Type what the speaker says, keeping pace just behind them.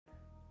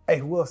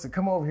Hey, Wilson,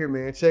 come over here,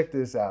 man. Check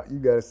this out. You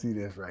got to see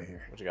this right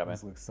here. What you got, man?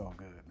 This looks so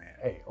good, man.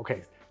 Hey,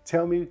 okay.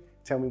 Tell me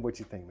what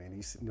you think, man.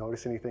 You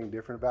notice anything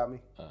different about me?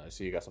 I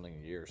see you got something in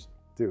your ears.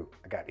 Dude,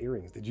 I got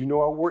earrings. Did you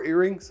know I wore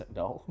earrings?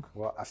 No.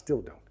 Well, I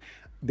still don't.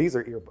 These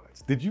are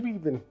earbuds. Did you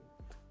even,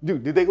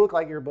 dude, do they look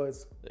like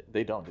earbuds?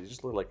 They don't. They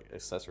just look like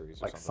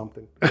accessories or Like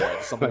something? Yeah,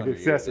 just something Like under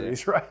your ears,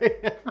 accessories,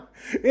 right?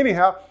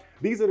 Anyhow,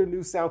 these are the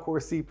new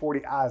Soundcore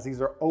C40i's. These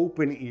are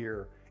open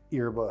ear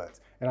earbuds.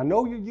 And I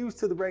know you're used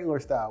to the regular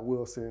style,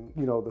 Wilson,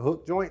 you know, the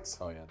hook joints.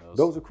 Oh yeah,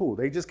 Those are cool.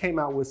 They just came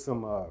out with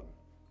some,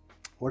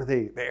 what are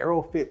they? The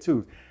Aero Fit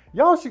 2s.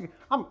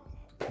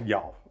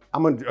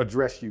 I'm gonna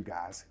address you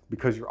guys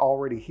because you're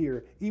already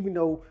here, even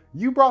though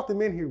you brought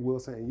them in here,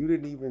 Wilson, and you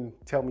didn't even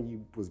tell me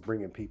you was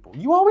bringing people.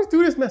 You always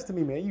do this mess to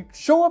me, man. You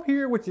show up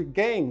here with your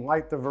gang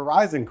like the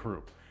Verizon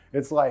crew.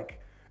 It's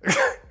like,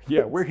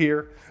 yeah, we're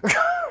here.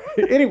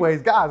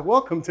 Anyways, guys,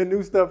 welcome to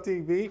New Stuff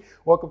TV.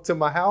 Welcome to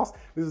my house.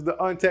 This is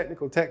the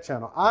Untechnical Tech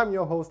Channel. I'm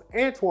your host,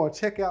 Antoine.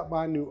 Check out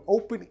my new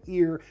open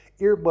ear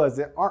earbuds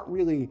that aren't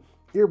really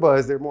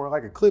earbuds. They're more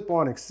like a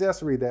clip-on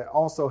accessory that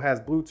also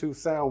has Bluetooth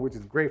sound, which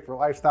is great for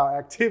lifestyle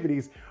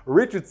activities.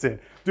 Richardson,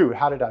 dude,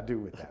 how did I do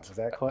with that? Was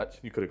that clutch?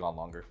 You could have gone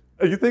longer.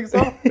 You think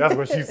so? That's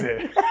what she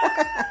said.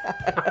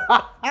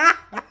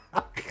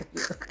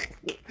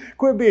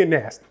 Quit being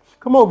nasty.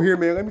 Come over here,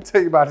 man. Let me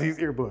tell you about these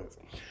earbuds.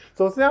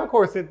 So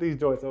Soundcore sent these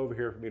joints over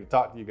here for me to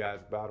talk to you guys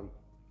about them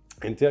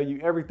and tell you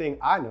everything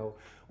I know,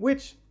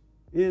 which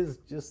is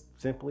just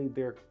simply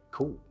they're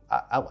cool.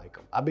 I like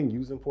them. I've been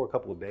using them for a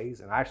couple of days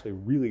and I actually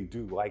really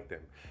do like them.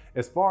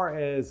 As far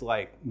as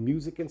like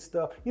music and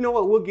stuff, you know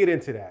what? We'll get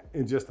into that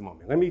in just a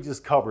moment. Let me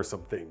just cover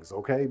some things,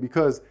 okay?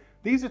 Because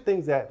these are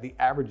things that the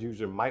average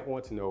user might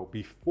want to know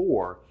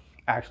before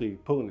actually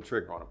pulling the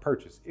trigger on a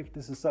purchase, if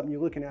this is something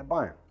you're looking at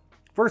buying.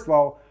 First of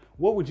all,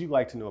 what would you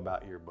like to know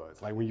about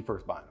earbuds? Like when you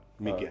first buy them?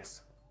 Let me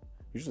guess.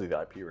 Usually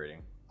the IP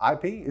rating.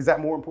 IP? Is that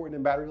more important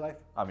than battery life?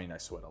 I mean, I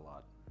sweat a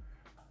lot.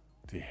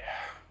 Yeah.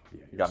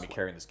 You got me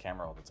carrying this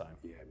camera all the time.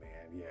 Yeah,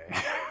 man.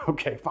 Yeah.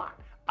 Okay, fine.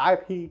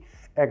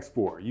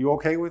 IPX4. You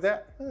okay with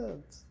that?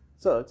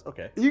 So it's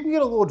okay. You can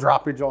get a little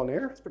droppage on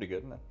there. It's pretty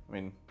good. I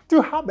mean,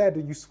 dude, how bad do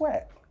you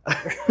sweat?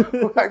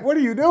 Like, what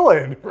are you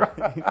doing?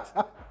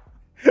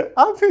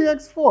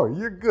 IPX4.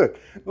 You're good.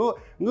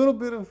 Little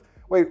bit of.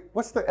 Wait,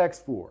 what's the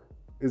X4?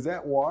 Is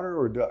that water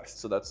or dust?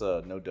 So that's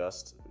no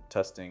dust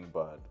testing,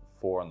 but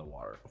 4 on the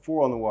water.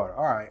 4 on the water.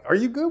 All right. Are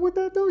you good with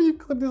that, though? You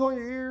clip this on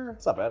your ear?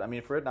 It's not bad. I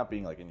mean, for it not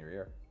being like in your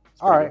ear.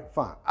 All right,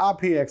 fine.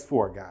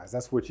 IPX4, guys.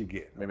 That's what you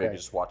get. Maybe I could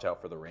just watch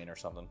out for the rain or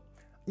something.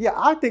 Yeah,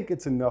 I think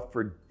it's enough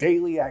for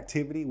daily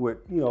activity with,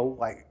 you know,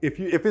 like if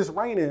it's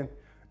raining,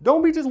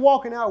 don't be just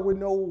walking out with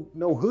no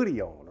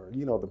hoodie on or,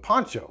 you know, the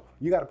poncho.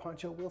 You got a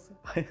poncho, Wilson?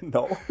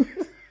 No.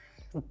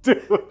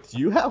 Dude. Do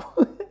you have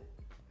one?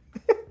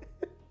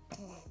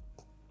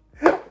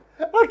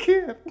 I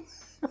can't.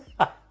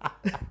 I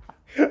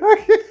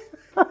can't.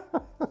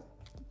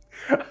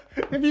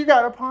 If you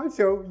got a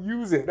poncho,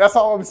 use it. That's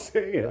all I'm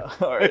saying. Yeah,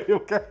 all right.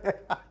 Okay.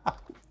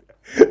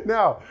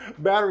 Now,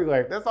 battery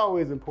life, that's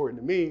always important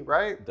to me,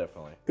 right?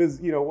 Definitely.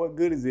 Because, you know, what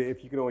good is it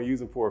if you can only use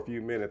them for a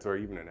few minutes or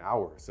even an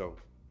hour? So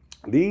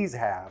these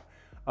have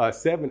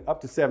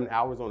up to 7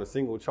 hours on a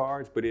single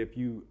charge. But if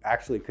you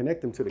actually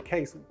connect them to the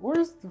case,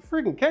 where's the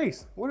freaking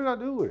case? What did I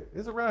do with it?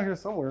 It's around here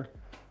somewhere.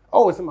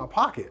 Oh, it's in my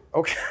pocket.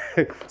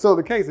 Okay. So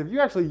the case, if you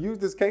actually use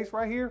this case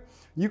right here,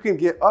 you can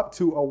get up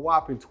to a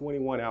whopping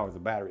 21 hours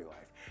of battery life.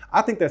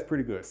 I think that's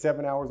pretty good.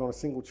 7 hours on a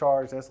single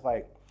charge. That's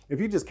like,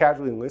 if you just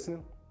casually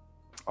listen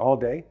all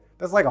day,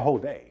 that's like a whole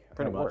day.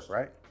 Pretty much. Work,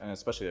 right? And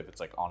especially if it's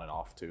like on and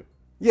off too.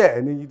 Yeah,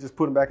 and then you just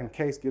put them back in the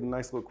case, get a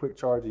nice little quick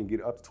charge, and you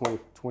get up to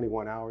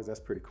 21 hours. That's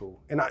pretty cool.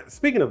 And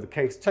speaking of the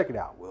case, check it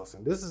out,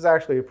 Wilson. This is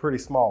actually a pretty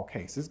small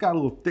case. It's got a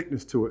little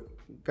thickness to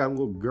it, got a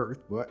little girth,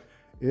 but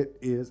it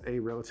is a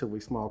relatively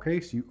small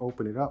case. You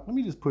open it up. Let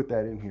me just put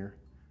that in here.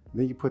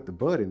 Then you put the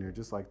bud in there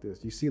just like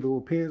this. You see the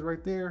little pins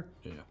right there?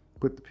 Yeah.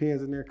 Put the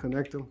pins in there,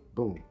 connect them,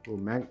 boom.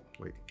 Little magnet.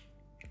 Wait,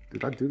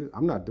 did I do this?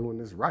 I'm not doing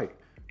this right.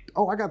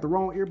 Oh, I got the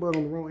wrong earbud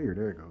on the wrong ear.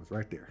 There it goes,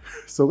 right there.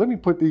 So let me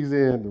put these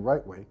in the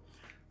right way.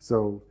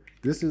 So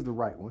this is the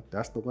right one.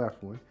 That's the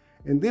left one.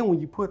 And then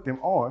when you put them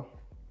on,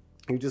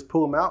 you just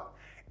pull them out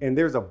and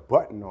there's a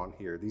button on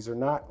here. These are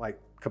not like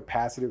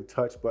capacitive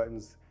touch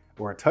buttons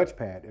or a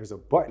touchpad. There's a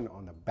button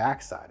on the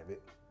back side of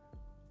it.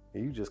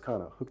 And you just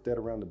kind of hook that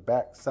around the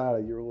back side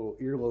of your little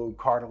earlobe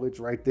cartilage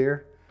right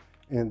there.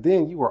 And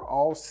then you are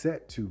all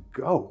set to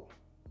go.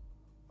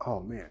 Oh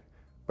man,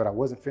 but I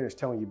wasn't finished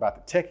telling you about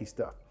the techie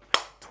stuff.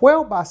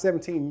 12 by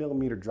 17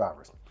 millimeter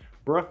drivers.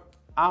 Bruh,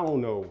 I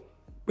don't know.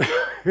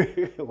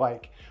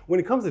 Like when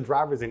it comes to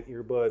drivers and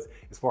earbuds,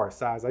 as far as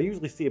size, I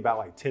usually see about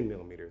like 10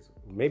 millimeters,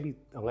 maybe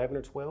 11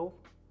 or 12,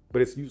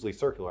 but it's usually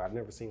circular. I've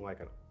never seen like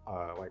a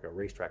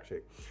racetrack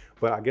shape,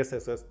 but I guess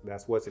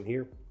that's what's in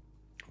here.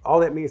 All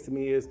that means to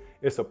me is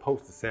it's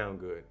supposed to sound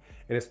good.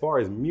 And as far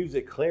as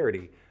music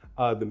clarity,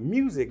 the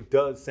music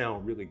does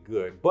sound really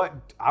good,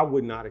 but I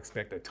would not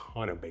expect a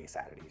ton of bass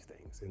out of these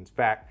things. In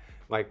fact,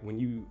 like when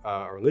you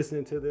are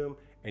listening to them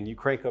and you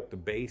crank up the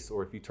bass,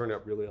 or if you turn it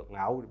up really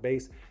loud with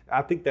bass,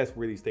 I think that's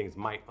where these things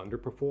might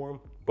underperform.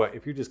 But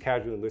if you're just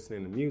casually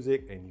listening to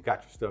music and you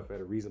got your stuff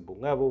at a reasonable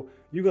level,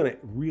 you're gonna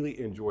really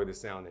enjoy the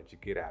sound that you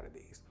get out of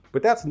these.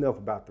 But that's enough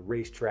about the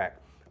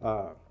racetrack.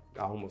 I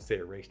almost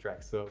said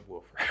racetrack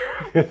subwoofer.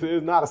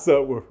 It's not a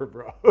subwoofer,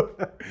 bro.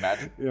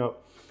 Imagine. You know.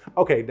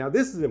 Okay, now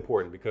this is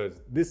important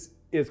because this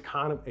is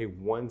kind of a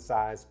one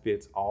size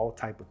fits all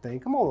type of thing.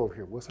 Come on over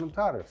here, Wilson. I'm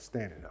tired of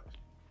standing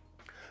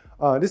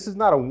up. This is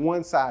not a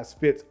one size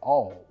fits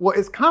all. Well,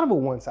 it's kind of a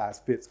one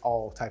size fits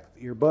all type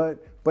of earbud,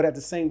 but at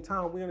the same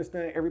time, we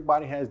understand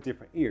everybody has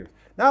different ears.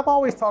 Now, I've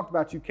always talked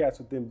about you cats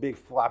with them big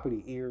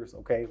floppity ears,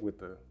 okay, with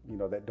the, you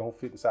know, that don't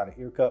fit inside of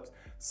ear cups.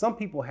 Some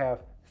people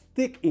have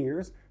thick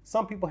ears.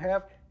 Some people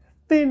have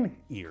thin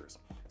ears.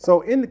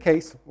 So in the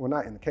case, well,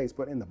 not in the case,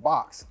 but in the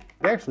box,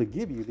 they actually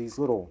give you these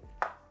little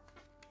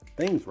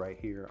things right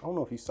here. I don't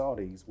know if you saw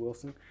these,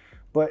 Wilson,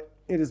 but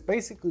it is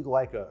basically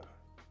like a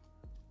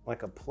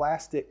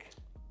plastic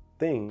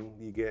thing.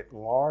 You get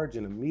large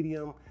and a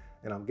medium,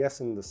 and I'm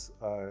guessing this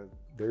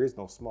there is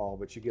no small,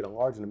 but you get a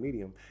large and a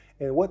medium.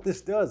 And what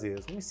this does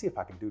is, let me see if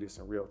I can do this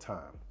in real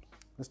time.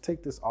 Let's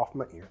take this off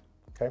my ear,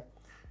 okay?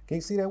 Can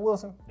you see that,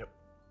 Wilson? Yep.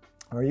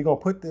 Or you're gonna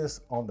put this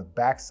on the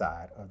back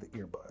side of the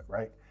earbud,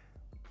 right?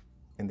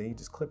 And then you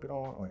just clip it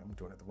on. Oh, I'm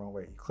doing it the wrong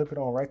way. You clip it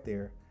on right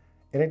there,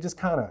 and it just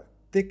kind of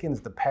thickens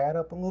the pad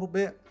up a little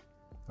bit.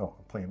 Oh,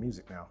 I'm playing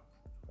music now.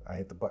 I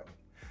hit the button.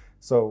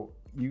 So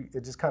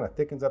it just kind of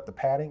thickens up the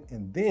padding,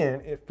 and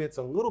then it fits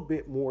a little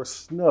bit more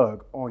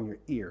snug on your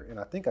ear. And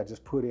I think I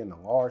just put in the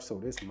large, so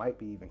this might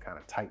be even kind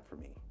of tight for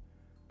me.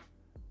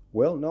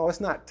 Well, no,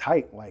 it's not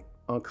tight, like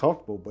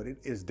uncomfortable, but it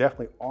is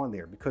definitely on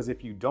there, because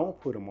if you don't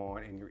put them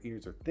on and your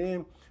ears are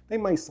thin, they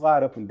might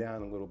slide up and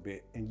down a little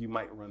bit, and you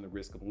might run the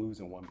risk of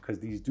losing one, because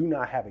these do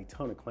not have a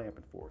ton of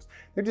clamping force.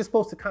 They're just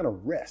supposed to kind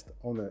of rest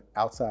on the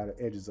outside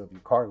edges of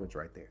your cartilage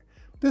right there.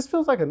 This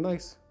feels like a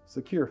nice,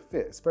 secure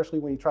fit, especially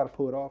when you try to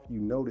pull it off. You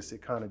notice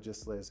it kind of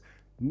just says,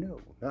 no,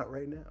 not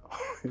right now.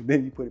 And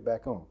then you put it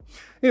back on.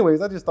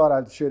 Anyways, I just thought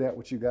I'd share that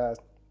with you guys.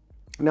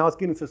 Now let's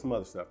get into some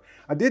other stuff.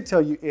 I did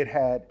tell you it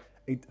had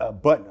a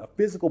button, a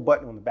physical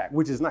button on the back,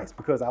 which is nice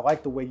because I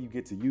like the way you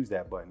get to use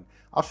that button.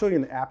 I'll show you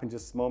in the app in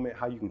just a moment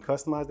how you can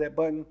customize that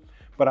button,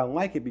 but I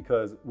like it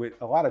because with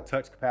a lot of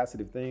touch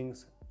capacitive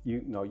things,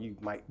 you know, you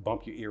might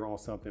bump your ear on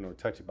something or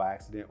touch it by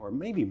accident or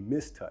maybe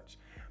mistouch.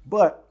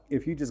 But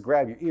if you just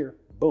grab your ear,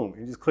 boom,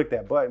 and just click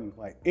that button,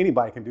 like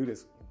anybody can do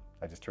this.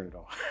 I just turned it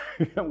on.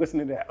 I'm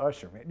listening to that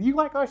Usher, man. Do you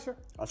like Usher?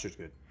 Usher's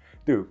good.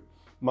 Dude,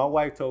 my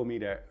wife told me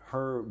that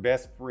her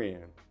best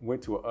friend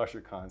went to an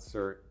Usher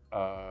concert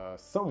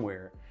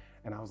somewhere,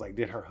 and I was like,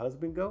 did her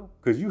husband go?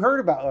 Because you heard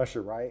about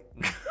Usher, right?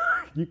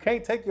 You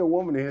can't take your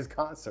woman to his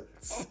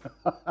concerts.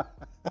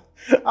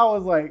 I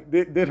was like,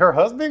 did her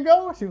husband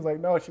go? She was like,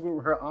 no, she went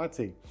with her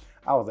auntie.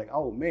 I was like,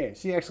 oh man,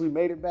 she actually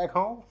made it back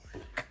home?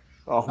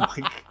 Oh my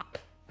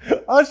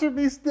God. Usher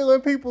be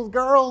stealing people's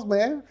girls,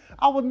 man.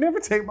 I would never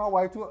take my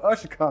wife to an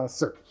Usher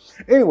concert.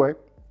 Anyway,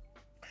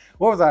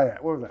 where was I at?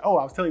 Oh,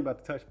 I was telling you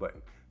about the touch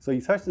button. So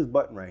you touch this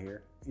button right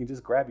here, you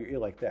just grab your ear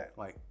like that.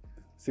 Like,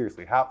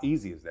 seriously, how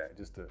easy is that?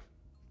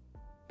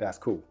 That's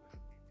cool.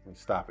 Let me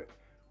stop it.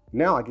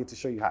 Now I get to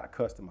show you how to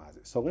customize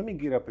it. So let me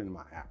get up into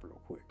my app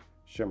real quick,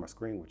 share my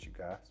screen with you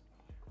guys,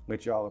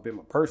 let y'all up in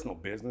my personal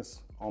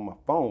business on my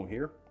phone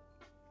here.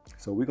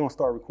 So we're gonna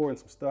start recording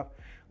some stuff.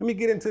 Let me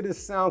get into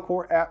this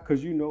Soundcore app,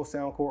 because you know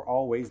Soundcore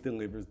always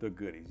delivers the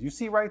goodies. You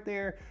see right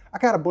there, I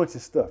got a bunch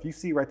of stuff. You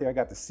see right there, I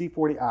got the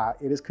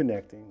C40i, it is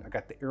connecting. I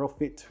got the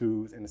Aerofit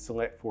 2s and the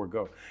Select 4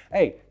 Go.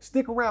 Hey,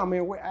 stick around,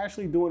 man. We're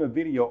actually doing a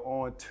video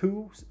on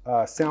two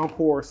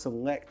Soundcore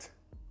Select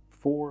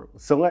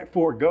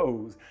 4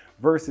 Goes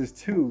versus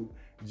two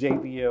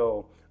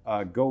JBL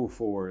Go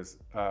 4s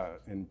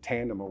in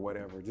tandem or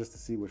whatever, just to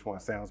see which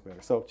one sounds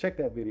better. So check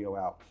that video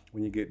out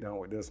when you get done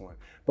with this one.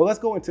 But let's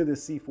go into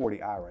this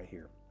C40i right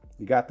here.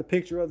 You got the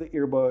picture of the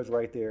earbuds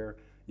right there.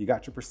 You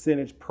got your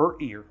percentage per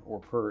ear or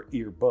per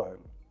earbud.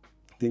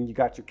 Then you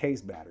got your case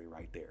battery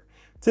right there.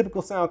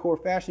 Typical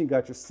Soundcore fashion, you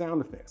got your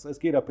sound effects. Let's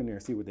get up in there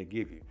and see what they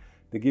give you.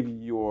 They give you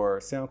your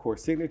Soundcore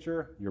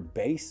signature, your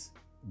bass,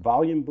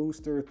 volume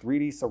booster,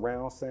 3D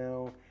surround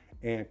sound,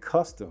 and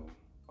custom.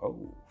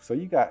 Oh, so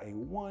you got a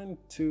 1,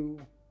 2,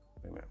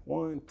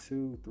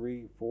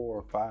 3,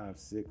 4, 5,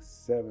 6,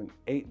 7,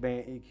 8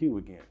 band EQ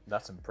again.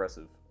 That's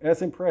impressive.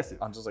 That's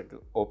impressive. On just like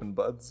open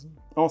buds?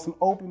 On some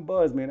open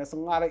buds, man. That's a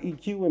lot of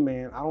EQing,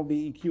 man. I don't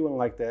be EQing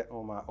like that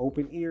on my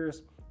open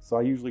ears. So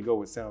I usually go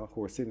with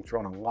Soundcore signature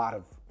on a lot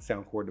of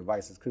Soundcore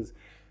devices, because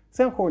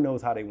Soundcore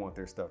knows how they want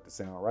their stuff to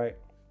sound, right?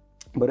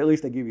 But at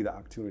least they give you the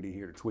opportunity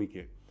here to tweak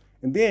it.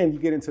 And then you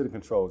get into the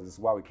controls. This is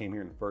why we came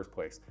here in the first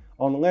place.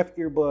 On the left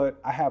earbud,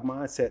 I have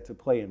mine set to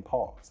play and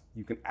pause.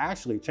 You can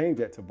actually change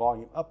that to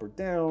volume up or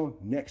down,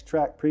 next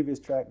track, previous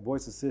track,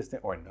 voice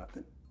assistant, or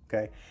nothing,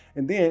 okay?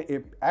 And then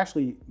it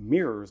actually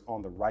mirrors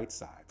on the right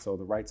side. So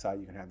the right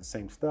side, you can have the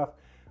same stuff.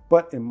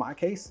 But in my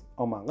case,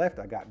 on my left,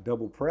 I got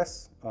double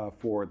press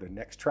for the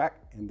next track.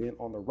 And then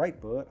on the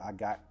right bud, I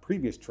got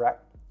previous track.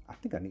 I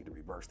think I need to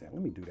reverse that.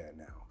 Let me do that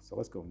now. So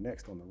let's go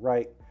next on the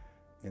right.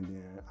 And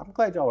then I'm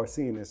glad y'all are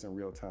seeing this in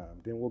real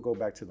time. Then we'll go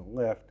back to the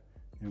left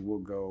and we'll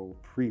go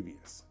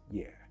previous.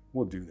 Yeah,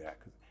 we'll do that.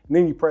 And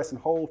then you press and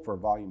hold for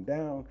volume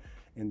down.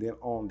 And then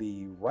on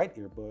the right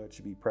earbud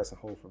should be press and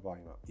hold for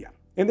volume up. Yeah.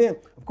 And then,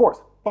 of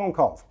course, phone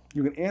calls.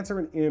 You can answer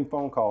and end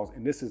phone calls,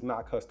 and this is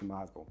not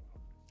customizable.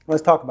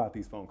 Let's talk about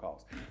these phone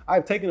calls.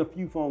 I've taken a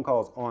few phone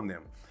calls on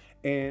them,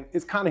 and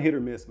it's kind of hit or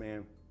miss,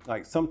 man.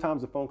 Like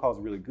sometimes the phone calls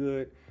are really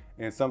good,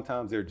 and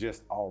sometimes they're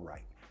just all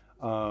right.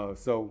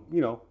 So,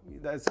 you know,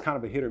 that's kind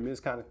of a hit or miss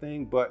kind of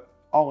thing, but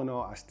all in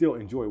all, I still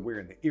enjoy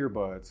wearing the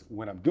earbuds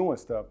when I'm doing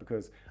stuff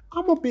because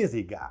I'm a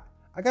busy guy.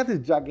 I got this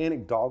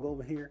gigantic dog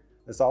over here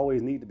that's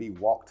always need to be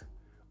walked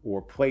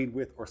or played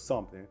with or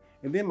something.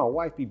 And then my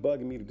wife be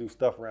bugging me to do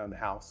stuff around the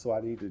house. So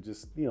I need to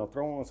just, you know,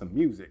 throw on some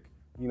music,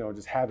 you know,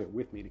 just have it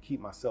with me to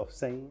keep myself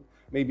sane.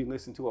 Maybe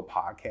listen to a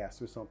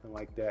podcast or something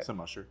like that.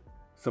 Some Usher.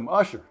 Some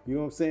Usher, you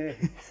know what I'm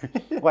saying?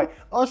 Like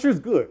Usher's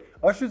good.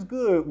 Usher's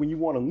good when you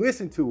want to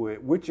listen to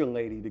it with your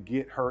lady to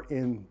get her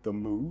in the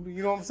mood,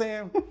 you know what I'm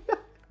saying?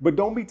 But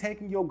don't be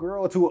taking your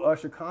girl to an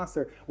Usher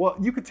concert. Well,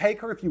 you could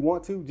take her if you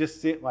want to, just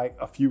sit like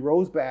a few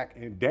rows back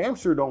and damn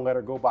sure don't let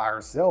her go by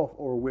herself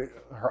or with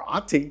her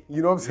auntie.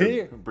 You know what I'm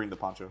saying? Bring the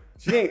poncho.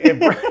 She ain't,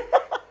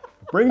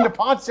 bring the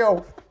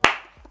poncho.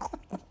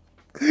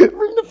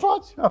 Bring the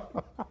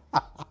poncho.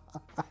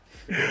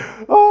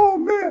 Oh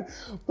man.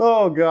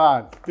 Oh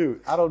God.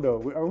 Dude, I don't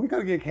know. Are we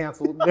gonna get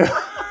canceled?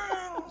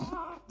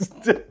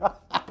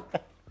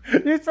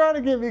 You're trying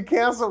to get me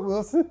canceled,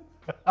 Wilson?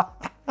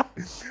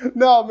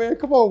 No, man,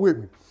 come on with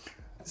me.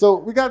 So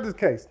we got this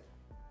case.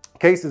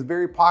 Case is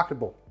very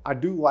pocketable. I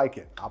do like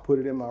it. I'll put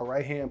it in my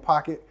right-hand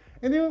pocket.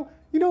 And then,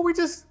 you know, we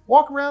just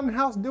walk around the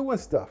house doing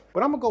stuff.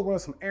 But I'm gonna go run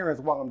some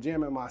errands while I'm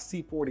jamming my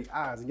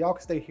C40i's. And y'all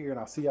can stay here and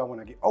I'll see y'all when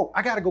I get, oh,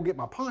 I gotta go get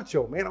my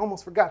poncho, man. I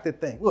almost forgot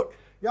that thing. Look,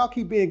 y'all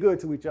keep being good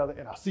to each other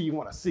and I'll see you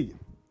when I see you.